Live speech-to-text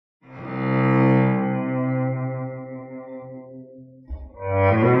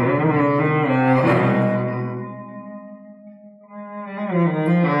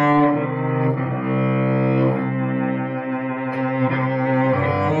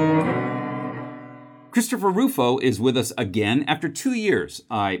Christopher Rufo is with us again after 2 years,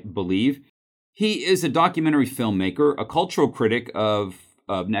 I believe. He is a documentary filmmaker, a cultural critic of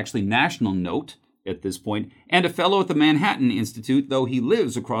actually national note at this point, and a fellow at the Manhattan Institute, though he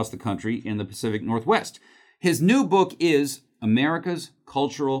lives across the country in the Pacific Northwest. His new book is America's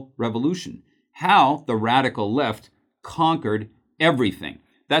Cultural Revolution: How the Radical Left Conquered Everything.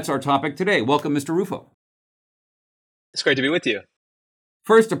 That's our topic today. Welcome, Mr. Rufo. It's great to be with you.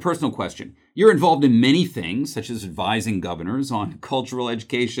 First, a personal question. You're involved in many things, such as advising governors on cultural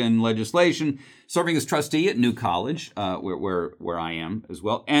education legislation, serving as trustee at New College, where I am as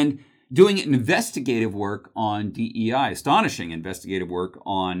well, and doing investigative work on DEI, astonishing investigative work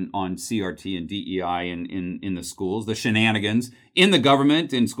on CRT and DEI in the schools, the shenanigans in the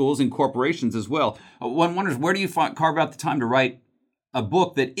government, in schools, in corporations as well. One wonders, where do you carve out the time to write a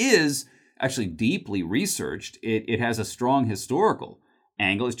book that is actually deeply researched? It has a strong historical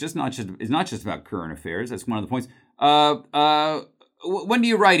angle. It's not just about current affairs. That's one of the points. When do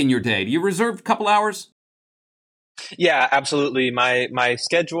you write in your day? Do you reserve a couple hours? Yeah, absolutely. My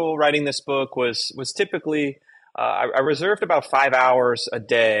schedule writing this book was typically I reserved about 5 hours a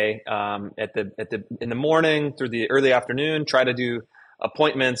day in the morning through the early afternoon. Try to do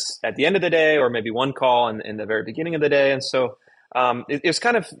appointments at the end of the day, or maybe one call in the very beginning of the day. And so it was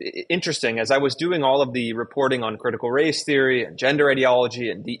kind of interesting as I was doing all of the reporting on critical race theory and gender ideology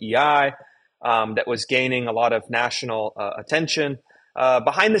and DEI that was gaining a lot of national attention.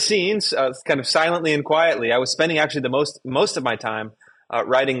 Behind the scenes, kind of silently and quietly, I was spending actually the most of my time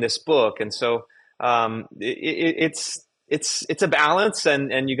writing this book. And so it's a balance,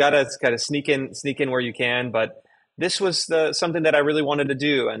 and you got to kind of sneak in where you can. But this was something that I really wanted to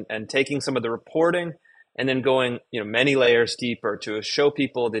do, and taking some of the reporting and then going, many layers deeper to show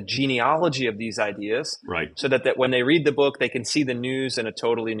people the genealogy of these ideas, right? So that when they read the book, they can see the news in a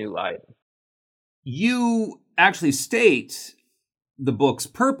totally new light. You actually state the book's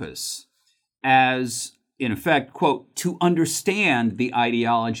purpose as, in effect, quote, to understand the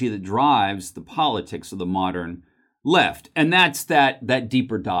ideology that drives the politics of the modern left. And that's that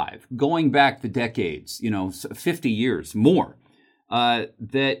deeper dive, going back the decades, 50 years more,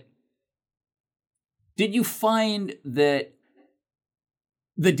 did you find that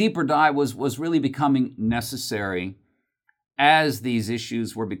the deeper dive was really becoming necessary as these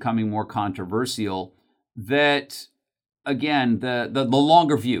issues were becoming more controversial, that, again, the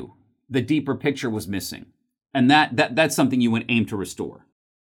longer view, the deeper picture was missing, and that's something you would aim to restore?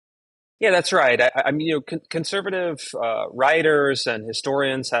 Yeah, that's right. I mean, conservative writers and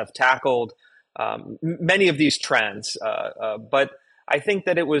historians have tackled many of these trends, but I think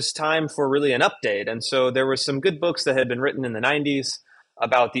that it was time for really an update. And so there were some good books that had been written in the 90s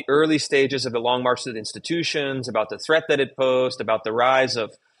about the early stages of the Long March to the Institutions, about the threat that it posed, about the rise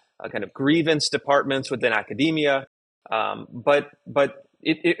of kind of grievance departments within academia. But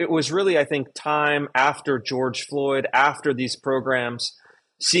it was really, I think, time after George Floyd, after these programs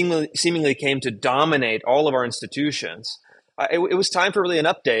seemingly came to dominate all of our institutions. It was time for really an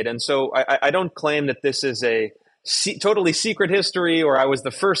update. And so I don't claim that this is a totally secret history, or I was the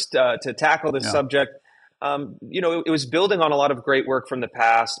first to tackle this subject. It was building on a lot of great work from the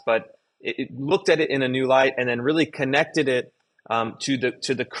past, but it looked at it in a new light, and then really connected it to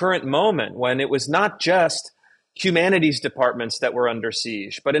the current moment, when it was not just humanities departments that were under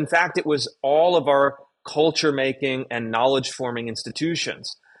siege, but in fact it was all of our culture making and knowledge forming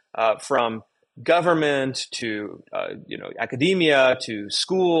institutions, from government to academia to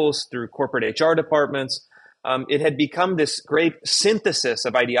schools, through corporate HR departments. It had become this great synthesis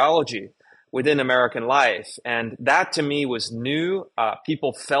of ideology within American life. And that to me was new.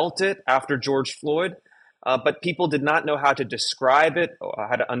 People felt it after George Floyd, but people did not know how to describe it, or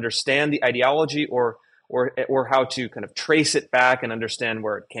how to understand the ideology, or how to kind of trace it back and understand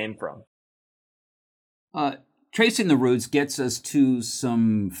where it came from. Tracing the roots gets us to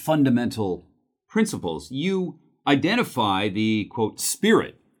some fundamental principles. You identify the, quote,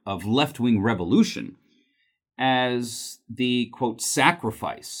 spirit of left-wing revolution as the, quote,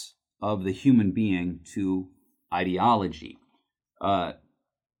 sacrifice of the human being to ideology.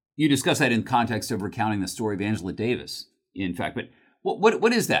 You discuss that in context of recounting the story of Angela Davis, in fact. But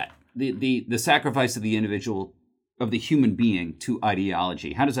what is that? The sacrifice of the individual, of the human being to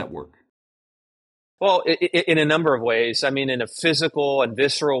ideology. How does that work? Well, in a number of ways. I mean, in a physical and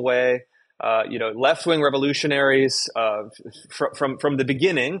visceral way. Left-wing revolutionaries from the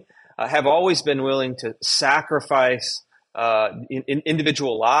beginning have always been willing to sacrifice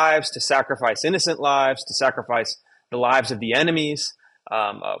individual lives, to sacrifice innocent lives, to sacrifice the lives of the enemies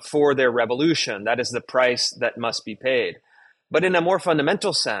for their revolution. That is the price that must be paid. But in a more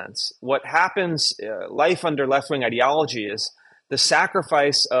fundamental sense, what happens, life under left-wing ideology is the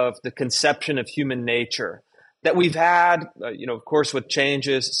sacrifice of the conception of human nature that we've had, of course, with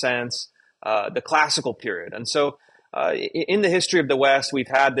changes since the classical period. And so in the history of the West, we've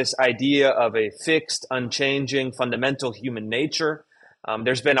had this idea of a fixed, unchanging, fundamental human nature.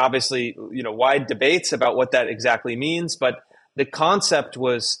 There's been obviously, wide debates about what that exactly means, but the concept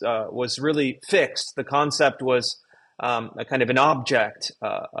was really fixed. The concept was a kind of an object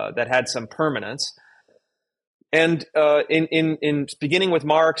that had some permanence. And in beginning with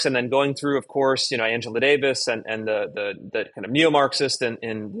Marx and then going through, of course, Angela Davis and the kind of neo-Marxist in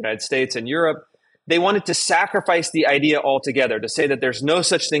the United States and Europe, they wanted to sacrifice the idea altogether, to say that there's no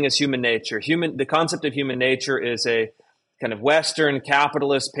such thing as human nature. The concept of human nature is a kind of Western,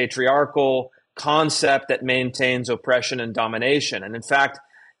 capitalist, patriarchal concept that maintains oppression and domination. And in fact,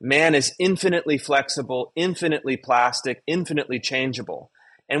 man is infinitely flexible, infinitely plastic, infinitely changeable.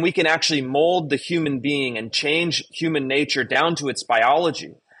 And we can actually mold the human being and change human nature down to its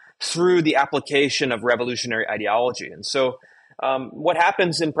biology through the application of revolutionary ideology. And so what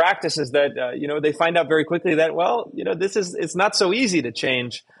happens in practice is that, they find out very quickly that, it's not so easy to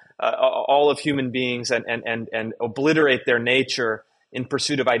change all of human beings and obliterate their nature in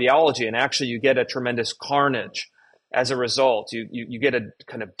pursuit of ideology. And actually, you get a tremendous carnage as a result. You get a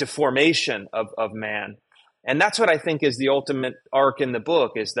kind of deformation of man. And that's what I think is the ultimate arc in the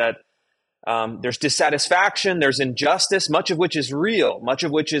book, is that there's dissatisfaction, there's injustice, much of which is real, much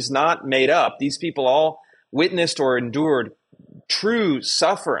of which is not made up. These people all witnessed or endured true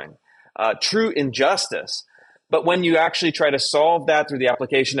suffering, true injustice. But when you actually try to solve that through the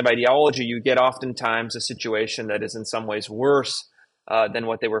application of ideology, you get oftentimes a situation that is in some ways worse than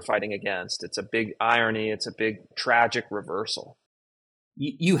what they were fighting against. It's a big irony. It's a big tragic reversal.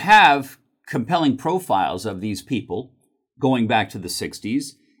 You have compelling profiles of these people going back to the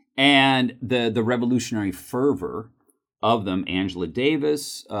 60s and the revolutionary fervor of them. Angela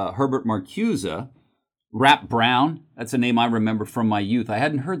Davis, Herbert Marcuse, Rap Brown. That's a name I remember from my youth. I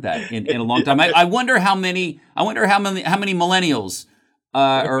hadn't heard that in a long time. I wonder how many millennials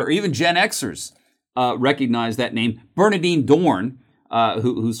or even Gen Xers recognize that name. Bernadine Dorn,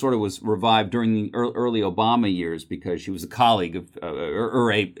 who sort of was revived during the early Obama years because she was a colleague of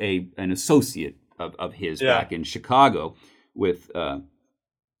or an associate of his back in Chicago with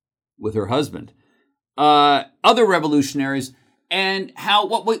her husband. Other revolutionaries, and how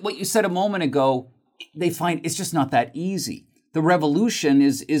what you said a moment ago. They find it's just not that easy. The revolution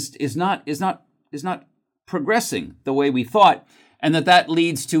is not progressing the way we thought, and that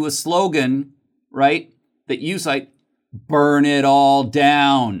leads to a slogan, right? That you cite: burn it all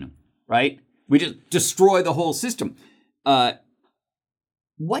down, right? We just destroy the whole system.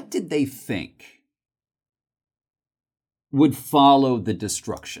 What did they think would follow the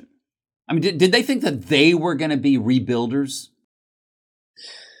destruction? I mean, did they think that they were going to be rebuilders?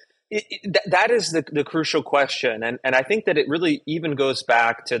 That is the crucial question. And I think that it really even goes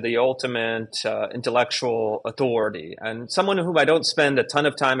back to the ultimate intellectual authority, and someone whom I don't spend a ton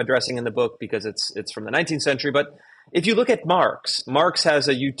of time addressing in the book because it's from the 19th century. But if you look at Marx has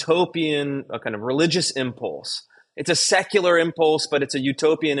a utopian, a kind of religious impulse. It's a secular impulse, but it's a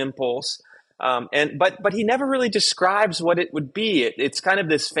utopian impulse. But he never really describes what it would be. It's kind of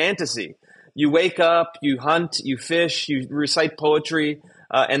this fantasy. You wake up, you hunt, you fish, you recite poetry,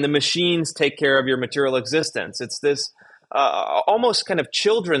 and the machines take care of your material existence. It's this almost kind of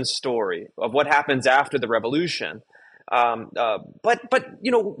children's story of what happens after the revolution. But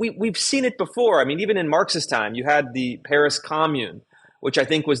we've seen it before. I mean, even in Marx's time, you had the Paris Commune, which I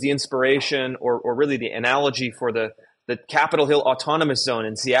think was the inspiration or really the analogy for the Capitol Hill Autonomous Zone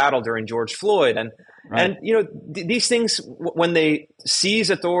in Seattle during George Floyd. And these things, when they seize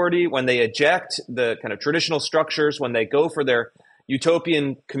authority, when they eject the kind of traditional structures, when they go for their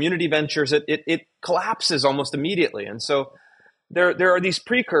utopian community ventures, it collapses almost immediately. And so there are these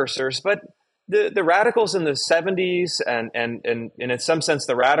precursors, but the radicals in the 70s and in some sense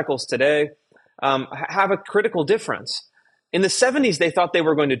the radicals today have a critical difference. In the 70s, they thought they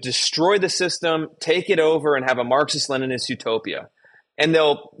were going to destroy the system, take it over, and have a Marxist-Leninist utopia. And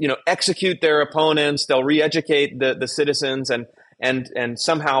they'll execute their opponents, they'll re-educate the citizens, and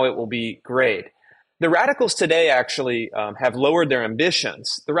somehow it will be great. The radicals today actually have lowered their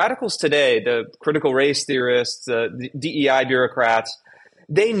ambitions. The radicals today, the critical race theorists, the DEI bureaucrats,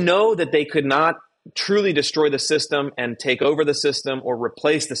 they know that they could not truly destroy the system and take over the system or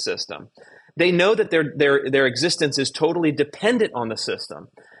replace the system. They know that their existence is totally dependent on the system.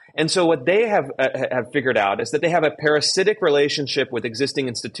 And so what they have figured out is that they have a parasitic relationship with existing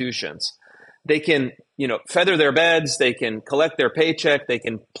institutions. They can, feather their beds. They can collect their paycheck. They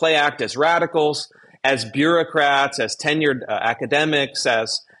can play act as radicals, as bureaucrats, as tenured academics,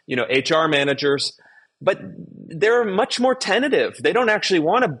 as, HR managers. But they're much more tentative. They don't actually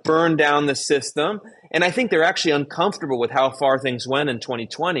want to burn down the system. And I think they're actually uncomfortable with how far things went in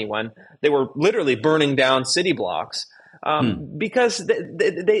 2020 when they were literally burning down city blocks. Because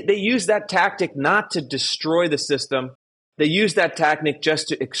they use that tactic not to destroy the system. They use that tactic just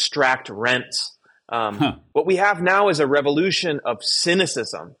to extract rents. What we have now is a revolution of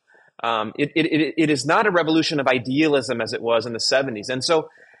cynicism. It is not a revolution of idealism as it was in the 70s. And so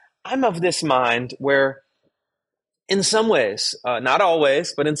I'm of this mind where in some ways, not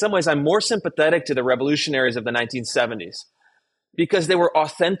always, but in some ways, I'm more sympathetic to the revolutionaries of the 1970s because they were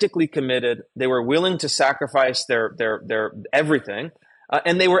authentically committed. They were willing to sacrifice their everything,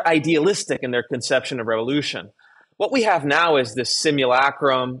 and they were idealistic in their conception of revolution. What we have now is this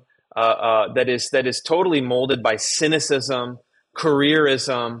simulacrum that is totally molded by cynicism,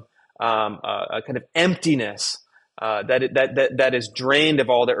 careerism, a kind of emptiness that is drained of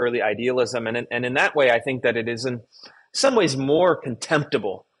all the early idealism, and in that way, I think that it is in some ways more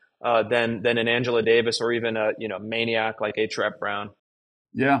contemptible than an Angela Davis or even a maniac like H. Rep. Brown.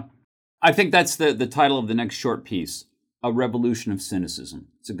 Yeah, I think that's the title of the next short piece: "A Revolution of Cynicism."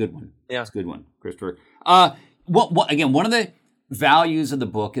 It's a good one. Yeah, it's a good one, Christopher. Again, one of the values of the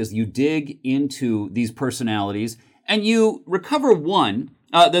book is you dig into these personalities and you recover one,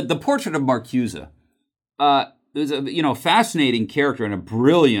 the portrait of Marcuse. There's a fascinating character and a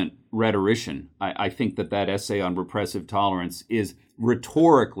brilliant rhetorician. I think that essay on repressive tolerance is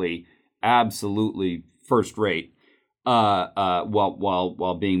rhetorically absolutely first rate,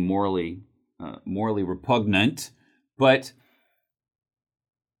 while being morally repugnant. But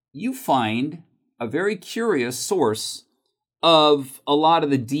you find a very curious source of a lot of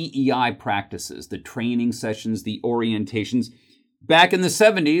the DEI practices, the training sessions, the orientations, back in the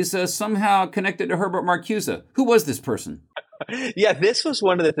 70s, somehow connected to Herbert Marcuse. Who was this person? Yeah, this was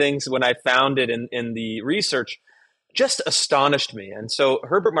one of the things when I found it in the research, just astonished me. And so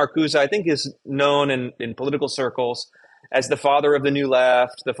Herbert Marcuse, I think, is known in political circles as the father of the New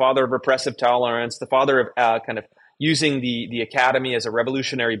Left, the father of repressive tolerance, the father of kind of using the academy as a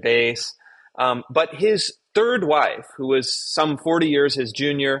revolutionary base. But his third wife, who was some 40 years his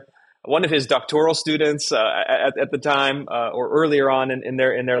junior, one of his doctoral students at the time or earlier on in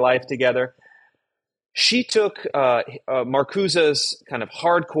their life together, she took Marcuse's kind of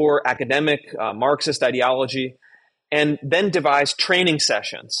hardcore academic Marxist ideology and then devised training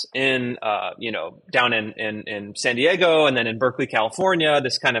sessions in down in San Diego and then in Berkeley, California.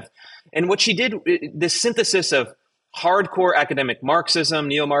 And what she did, this synthesis of hardcore academic Marxism,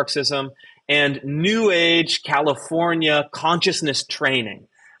 neo-Marxism, and New Age California consciousness training.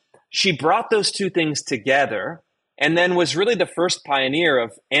 She brought those two things together and then was really the first pioneer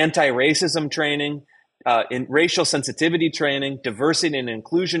of anti-racism training, in racial sensitivity training, diversity and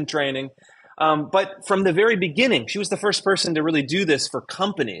inclusion training. But from the very beginning, she was the first person to really do this for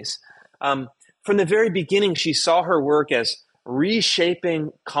companies. From the very beginning, she saw her work as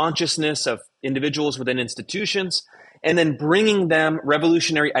reshaping consciousness of individuals within institutions and then bringing them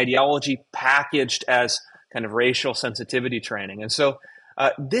revolutionary ideology packaged as kind of racial sensitivity training. And so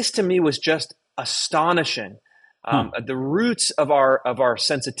this to me was just astonishing. The roots of our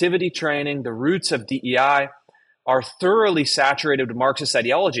sensitivity training, the roots of DEI, are thoroughly saturated with Marxist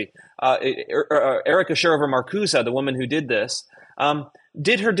ideology. Erica Sherover Marcuse, the woman who did this,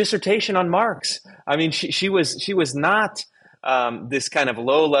 did her dissertation on Marx. I mean, she was not this kind of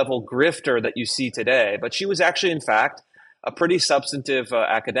low-level grifter that you see today, but she was actually, in fact, a pretty substantive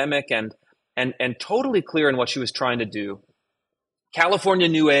academic and totally clear in what she was trying to do. California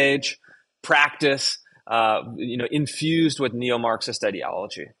New Age practice, infused with neo-Marxist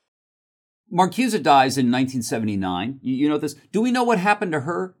ideology. Marcuse dies in 1979. You know this. Do we know what happened to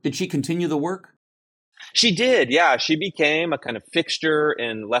her? Did she continue the work? She did, yeah. She became a kind of fixture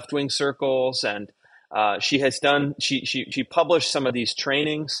in left-wing circles, and she published some of these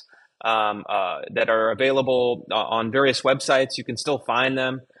trainings that are available on various websites. You can still find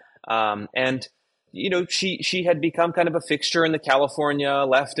them. She had become kind of a fixture in the California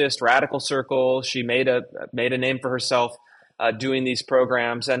leftist radical circles. She made a name for herself doing these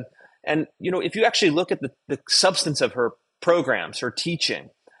programs. And if you actually look at the substance of her programs, her teaching,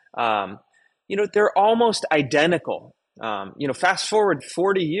 they're almost identical. Fast forward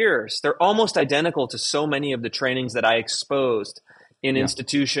 40 years, they're almost identical to so many of the trainings that I exposed in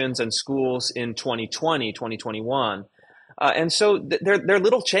institutions and schools in 2020, 2021. And so they're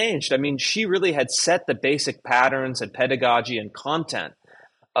little changed. I mean, she really had set the basic patterns and pedagogy and content.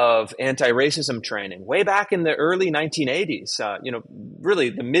 of anti-racism training way back in the early 1980s, really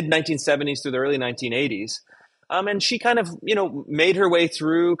the mid 1970s through the early 1980s. And she kind of, made her way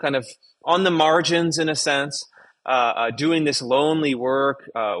through kind of on the margins in a sense, doing this lonely work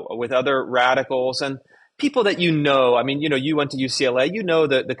with other radicals and people that I mean, you went to UCLA,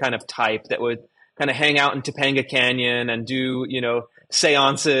 the kind of type that would kind of hang out in Topanga Canyon and do,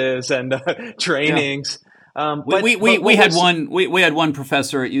 seances and trainings. Yeah. We had one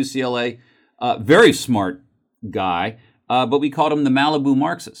professor at UCLA, very smart guy, but we called him the Malibu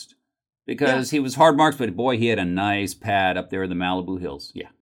Marxist because he was hard Marx, but boy, he had a nice pad up there in the Malibu hills. Yeah.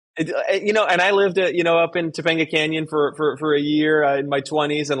 And I lived, up in Topanga Canyon for a year in my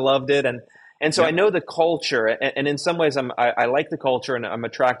 20s and loved it. And so I know the culture, and in some ways I like the culture and I'm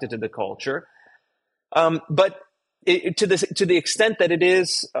attracted to the culture. But to the extent that it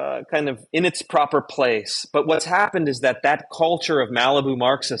is kind of in its proper place. But what's happened is that culture of Malibu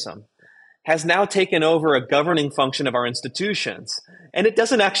Marxism has now taken over a governing function of our institutions, and it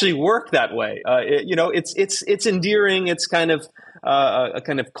doesn't actually work that way. It's endearing. It's kind of a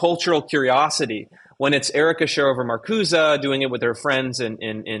kind of cultural curiosity when it's Erica Sharover Marcuse doing it with her friends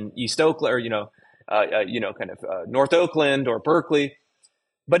in East Oakland, or North Oakland or Berkeley.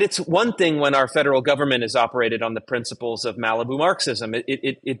 But it's one thing when our federal government is operated on the principles of Malibu Marxism.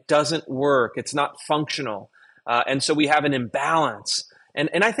 It doesn't work. It's not functional. And so we have an imbalance.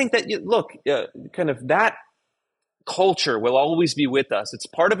 And I think that, kind of that culture will always be with us. It's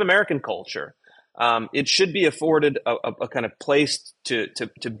part of American culture. It should be afforded a kind of place to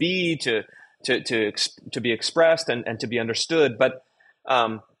be expressed and to be understood. But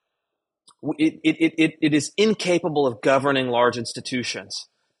it is incapable of governing large institutions.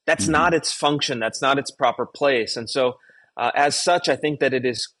 That's not its function. That's not its proper place. And so, as such, I think that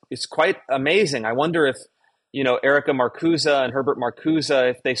it's quite amazing. I wonder if, Erica Marcuse and Herbert Marcuse,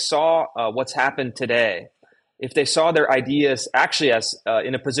 if they saw what's happened today, if they saw their ideas actually as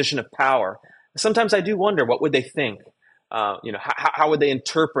in a position of power. Sometimes I do wonder, what would they think? How would they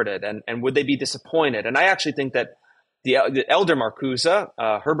interpret it, and would they be disappointed? And I actually think that the elder Marcuse,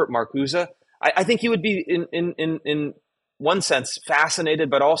 Herbert Marcuse, I think he would be in one sense fascinated,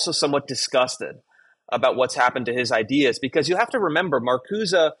 but also somewhat disgusted about what's happened to his ideas. Because you have to remember,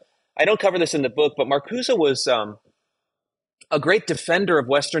 Marcuse, I don't cover this in the book, but Marcuse was a great defender of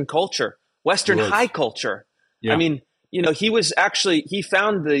Western culture, Western high culture. Yeah. I mean, he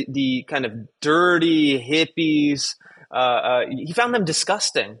found the kind of dirty hippies, he found them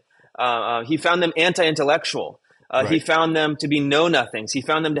disgusting. He found them anti-intellectual. He found them to be know-nothings. He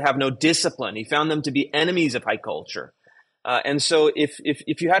found them to have no discipline. He found them to be enemies of high culture. And so if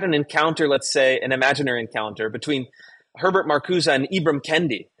you had an encounter, let's say an imaginary encounter between Herbert Marcuse and Ibram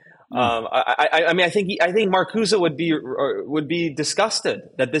Kendi, I think Marcuse would be disgusted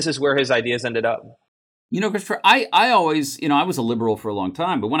that this is where his ideas ended up. Christopher, I always, I was a liberal for a long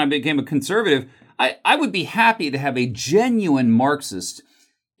time, but when I became a conservative, I would be happy to have a genuine Marxist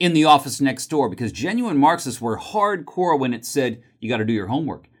in the office next door, because genuine Marxists were hardcore when it said, you got to do your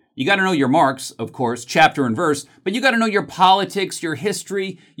homework. You got to know your Marx, of course, chapter and verse, but you got to know your politics, your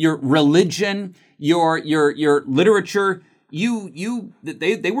history, your religion, your literature.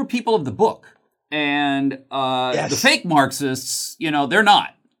 They were people of the book, and the fake Marxists, they're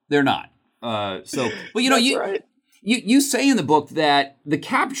not. Right. You say in the book that the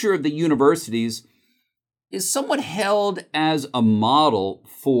capture of the universities is somewhat held as a model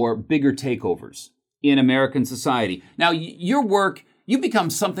for bigger takeovers in American society. Now, your work, you become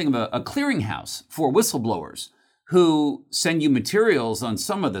something of a clearinghouse for whistleblowers who send you materials on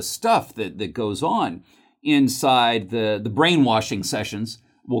some of the stuff that goes on inside the brainwashing sessions,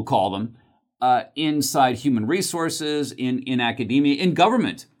 we'll call them, inside human resources, in academia, in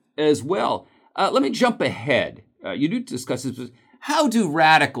government as well. Let me jump ahead. You do discuss this. How do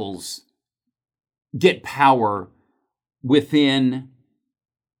radicals get power within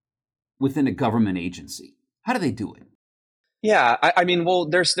a government agency? How do they do it? Yeah, I mean, well,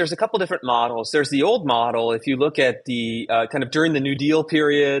 there's a couple different models. There's the old model. If you look at the kind of during the New Deal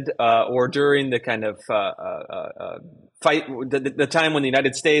period, or during the kind of fight, the time when the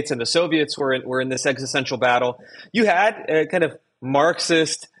United States and the Soviets were in this existential battle, you had kind of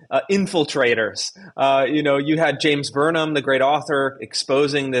Marxist infiltrators. You had James Burnham, the great author,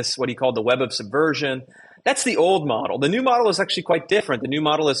 exposing this, what he called the web of subversion. That's the old model. The new model is actually quite different. The new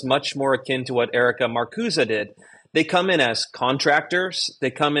model is much more akin to what Erica Marcuse did. They come in as contractors.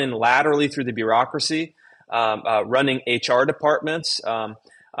 They come in laterally through the bureaucracy, running HR departments,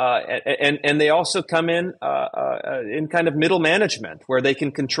 and they also come in kind of middle management, where they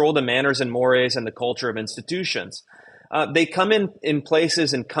can control the manners and mores and the culture of institutions. They come in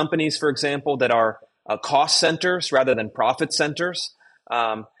places and companies, for example, that are cost centers rather than profit centers,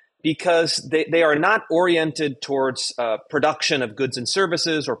 because they are not oriented towards production of goods and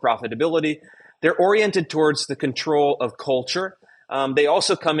services or profitability. They're oriented towards the control of culture. They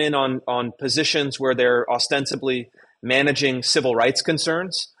also come in on positions where they're ostensibly managing civil rights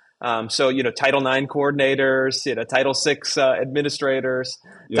concerns. So, Title IX coordinators, Title VI administrators,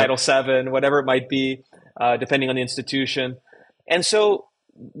 Yeah. Title VII, whatever it might be, depending on the institution. And so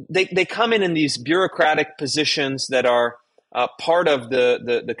they come in these bureaucratic positions that are part of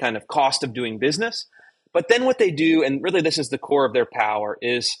the kind of cost of doing business. But then what they do, and really this is the core of their power,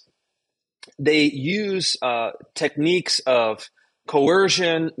 is they use techniques of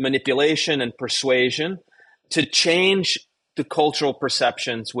coercion, manipulation, and persuasion to change the cultural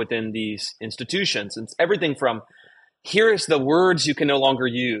perceptions within these institutions. And it's everything from, here's the words you can no longer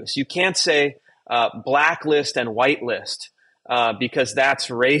use. You can't say blacklist and whitelist because that's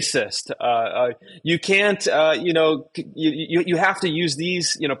racist. You can't, you have to use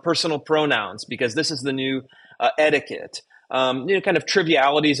these, personal pronouns because this is the new etiquette. Kind of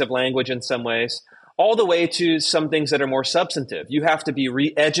trivialities of language in some ways, all the way to some things that are more substantive. You have to be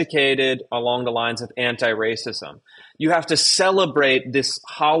re-educated along the lines of anti-racism. You have to celebrate this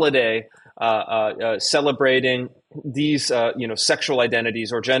holiday, celebrating these, sexual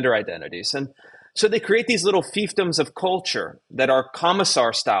identities or gender identities. And so they create these little fiefdoms of culture that are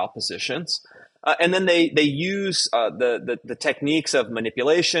commissar-style positions. And then they use the techniques of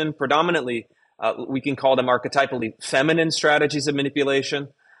manipulation, predominantly, we can call them archetypally feminine strategies of manipulation,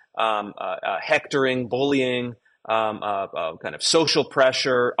 hectoring, bullying, kind of social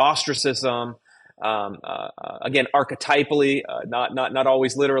pressure, ostracism, again, archetypally, not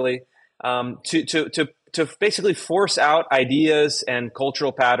always literally, to basically force out ideas and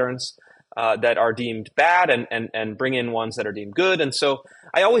cultural patterns that are deemed bad and bring in ones that are deemed good. And so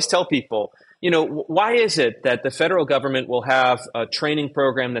I always tell people, why is it that the federal government will have a training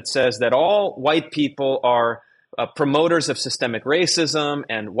program that says that all white people are promoters of systemic racism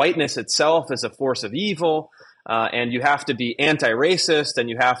and whiteness itself is a force of evil, and you have to be anti-racist and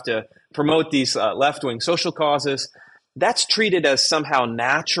you have to promote these left-wing social causes? That's treated as somehow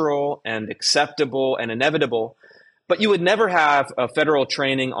natural and acceptable and inevitable, but you would never have a federal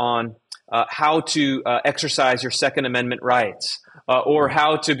training on how to exercise your Second Amendment rights, or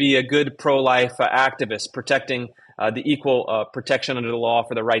how to be a good pro-life activist, protecting the equal protection under the law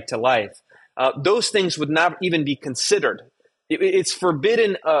for the right to life. Those things would not even be considered. It's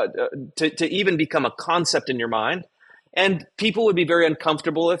forbidden to even become a concept in your mind. And people would be very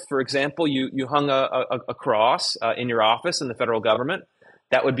uncomfortable if, for example, you hung a cross in your office in the federal government.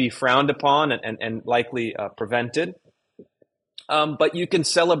 That would be frowned upon and likely prevented. But you can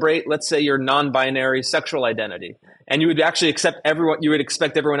celebrate, let's say, your non-binary sexual identity, and you would actually expect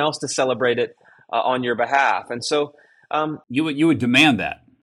everyone else to celebrate it on your behalf. And so you would demand that.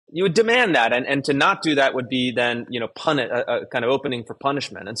 You would demand that, and to not do that would be then kind of opening for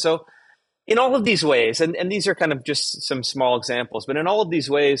punishment. And so, in all of these ways, and these are kind of just some small examples, but in all of these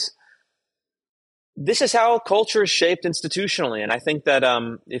ways, this is how culture is shaped institutionally. And I think that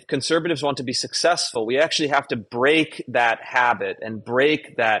if conservatives want to be successful, we actually have to break that habit and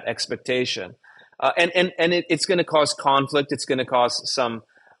break that expectation. And it's going to cause conflict. It's going to cause some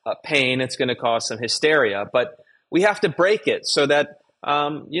pain. It's going to cause some hysteria. But we have to break it so that,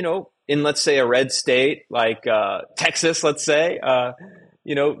 in, let's say, a red state like Texas, let's say,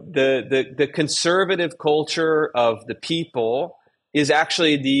 the conservative culture of the people is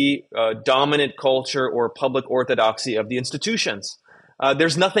actually the dominant culture or public orthodoxy of the institutions.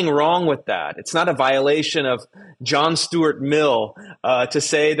 There's nothing wrong with that. It's not a violation of John Stuart Mill to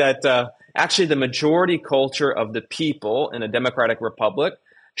say that actually the majority culture of the people in a democratic republic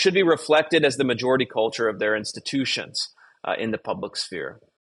should be reflected as the majority culture of their institutions in the public sphere.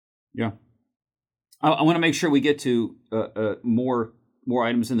 Yeah. I want to make sure we get to more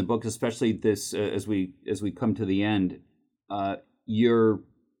items in the book, especially this as we come to the end. You're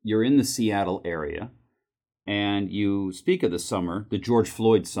in the Seattle area, and you speak of the summer, the George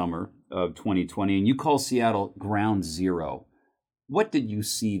Floyd summer of 2020, and you call Seattle ground zero. What did you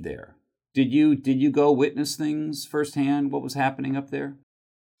see there? Did you go witness things firsthand? What was happening up there?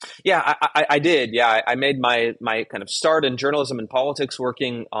 Yeah, I did. Yeah, I made my kind of start in journalism and politics,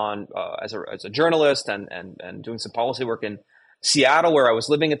 working on as a journalist and doing some policy work in Seattle, where I was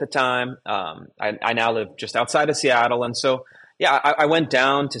living at the time. I now live just outside of Seattle, and so. Yeah, I went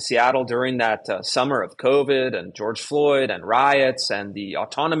down to Seattle during that summer of COVID and George Floyd and riots and the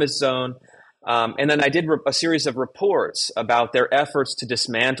autonomous zone. And then I did a series of reports about their efforts to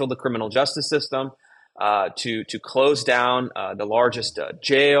dismantle the criminal justice system, to close down the largest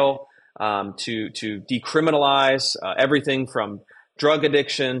jail, to decriminalize everything from drug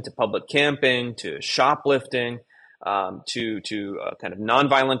addiction to public camping to shoplifting, to kind of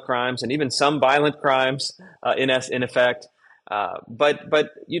nonviolent crimes and even some violent crimes in effect. But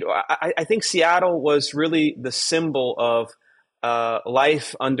I think Seattle was really the symbol of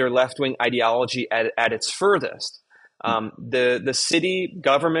life under left-wing ideology at its furthest. The city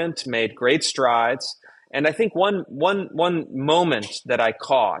government made great strides, and I think one moment that I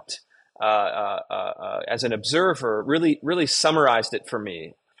caught as an observer really summarized it for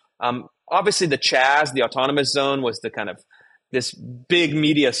me. Obviously, the Chaz, the autonomous zone, was the kind of this big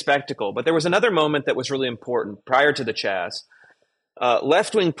media spectacle. But there was another moment that was really important prior to the Chaz.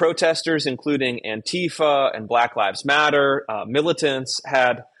 Left-wing protesters, including Antifa and Black Lives Matter militants,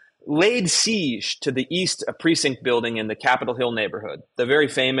 had laid siege to the East Precinct building in the Capitol Hill neighborhood, the very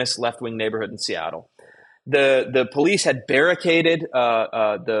famous left-wing neighborhood in Seattle. The police had barricaded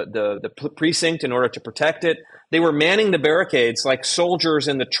the precinct in order to protect it. They were manning the barricades like soldiers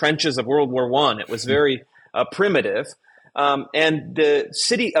in the trenches of World War I. It was very primitive. And the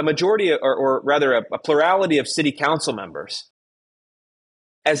city, a majority, or rather a plurality of city council members,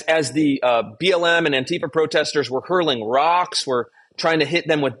 as the BLM and Antifa protesters were hurling rocks, were trying to hit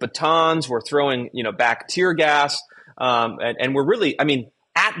them with batons, were throwing back tear gas, and were really,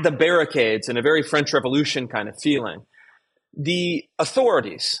 at the barricades in a very French Revolution kind of feeling. The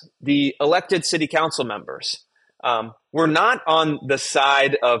authorities, the elected city council members, were not on the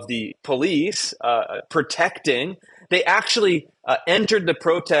side of the police protecting. They actually entered the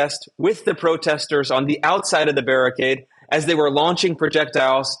protest with the protesters on the outside of the barricade as they were launching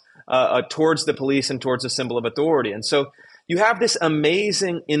projectiles towards the police and towards a symbol of authority. And so you have this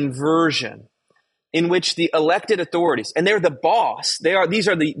amazing inversion in which the elected authorities, and they're the boss, these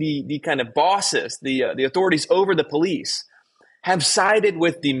are the kind of bosses, the authorities over the police, have sided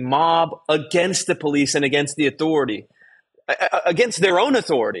with the mob against the police and against the authority, against their own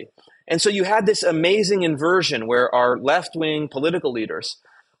authority. And so you had this amazing inversion where our left-wing political leaders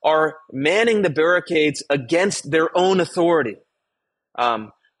are manning the barricades against their own authority.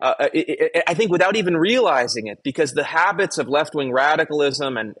 I think without even realizing it, because the habits of left-wing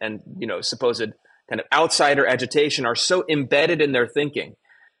radicalism and supposed kind of outsider agitation are so embedded in their thinking.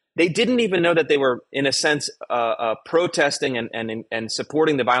 They didn't even know that they were, in a sense, protesting and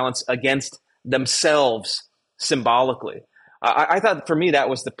supporting the violence against themselves symbolically. I thought for me that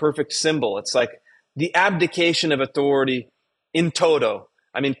was the perfect symbol. It's like the abdication of authority in toto.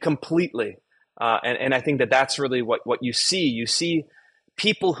 Completely. And I think that's really what you see. You see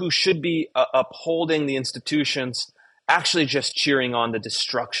people who should be upholding the institutions actually just cheering on the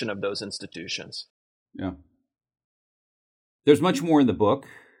destruction of those institutions. Yeah. There's much more in the book.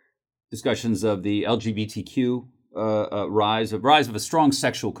 Discussions of the LGBTQ rise of a strong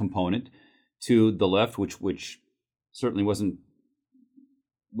sexual component to the left, which certainly wasn't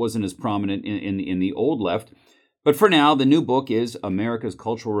as prominent in the old left. But for now, the new book is America's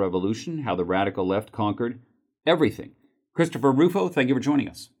Cultural Revolution: How the Radical Left Conquered Everything. Christopher Rufo, thank you for joining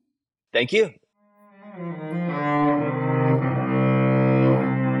us. Thank you.